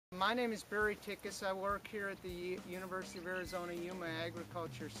My name is Barry Tickus. I work here at the University of Arizona Yuma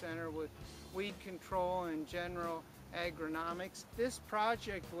Agriculture Center with weed control and general agronomics. This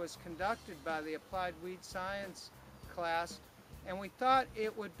project was conducted by the Applied Weed Science class, and we thought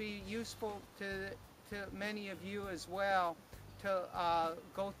it would be useful to many of you as well to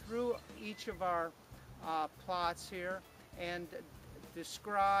go through each of our plots here and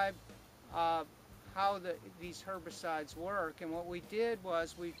describe how these herbicides work. And what we did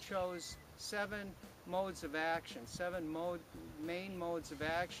was we chose 7 modes of action, 7 main modes of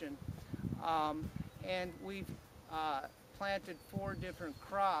action, and we've planted 4 different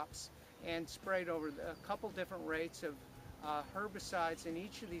crops and sprayed over a couple different rates of herbicides in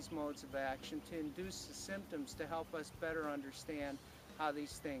each of these modes of action to induce the symptoms to help us better understand how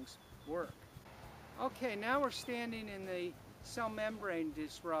these things work. Okay, now we're standing in the cell membrane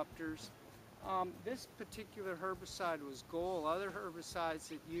disruptors. This particular herbicide was gold. Other herbicides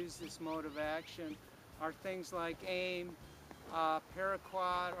that use this mode of action are things like AIM,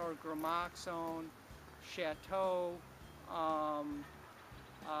 Paraquat or Gramoxone, Chateau,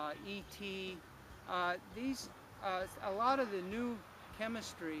 ET. A lot of the new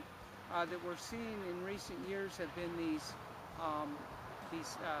chemistry that we're seeing in recent years have been these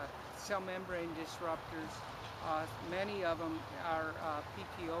cell membrane disruptors. Many of them are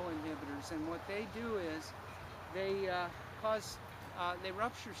PTO inhibitors, and what they do is they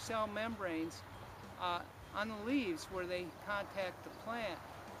rupture cell membranes on the leaves where they contact the plant.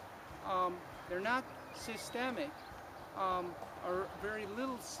 They're not systemic, or very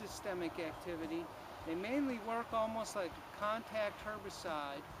little systemic activity. They mainly work almost like a contact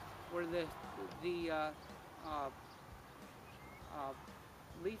herbicide, where the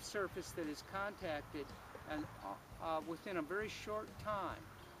leaf surface that is contacted, and within a very short time,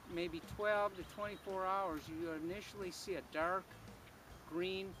 maybe 12 to 24 hours, you initially see a dark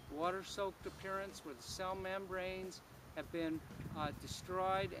green water-soaked appearance where the cell membranes have been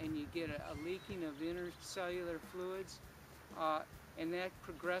destroyed, and you get a leaking of intercellular fluids, and that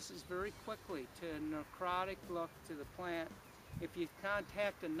progresses very quickly to a necrotic look to the plant. If you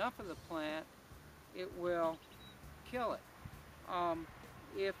contact enough of the plant, it will kill it.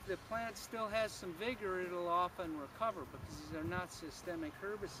 If the plant still has some vigor, it'll often recover because these are not systemic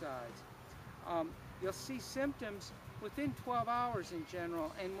herbicides. You'll see symptoms within 12 hours in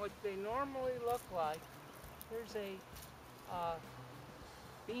general, and what they normally look like, here's a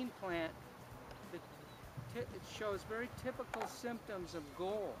bean plant that it shows very typical symptoms of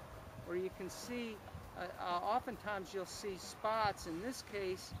gall, where you can see, oftentimes you'll see spots. In this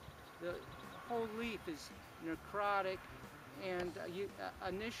case, the whole leaf is necrotic, and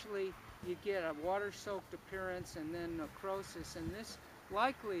initially you get a water-soaked appearance and then necrosis, and this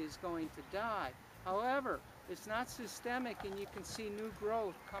likely is going to die. However, it's not systemic, and you can see new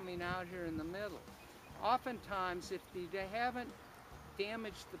growth coming out here in the middle. Oftentimes, if they haven't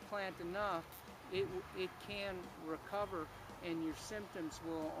damaged the plant enough, it can recover, and your symptoms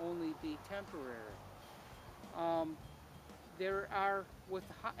will only be temporary.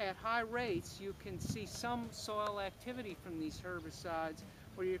 At high rates, you can see some soil activity from these herbicides,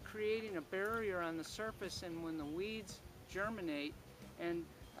 where you're creating a barrier on the surface, and when the weeds germinate and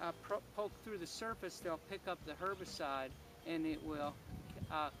poke through the surface, they'll pick up the herbicide, and it will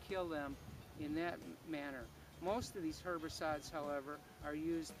kill them in that manner. Most of these herbicides, however, are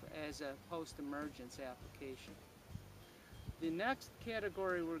used as a post-emergence application. The next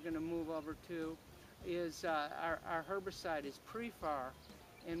category we're going to move over to is our herbicide is Prefar,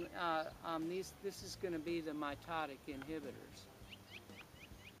 and this is going to be the mitotic inhibitors.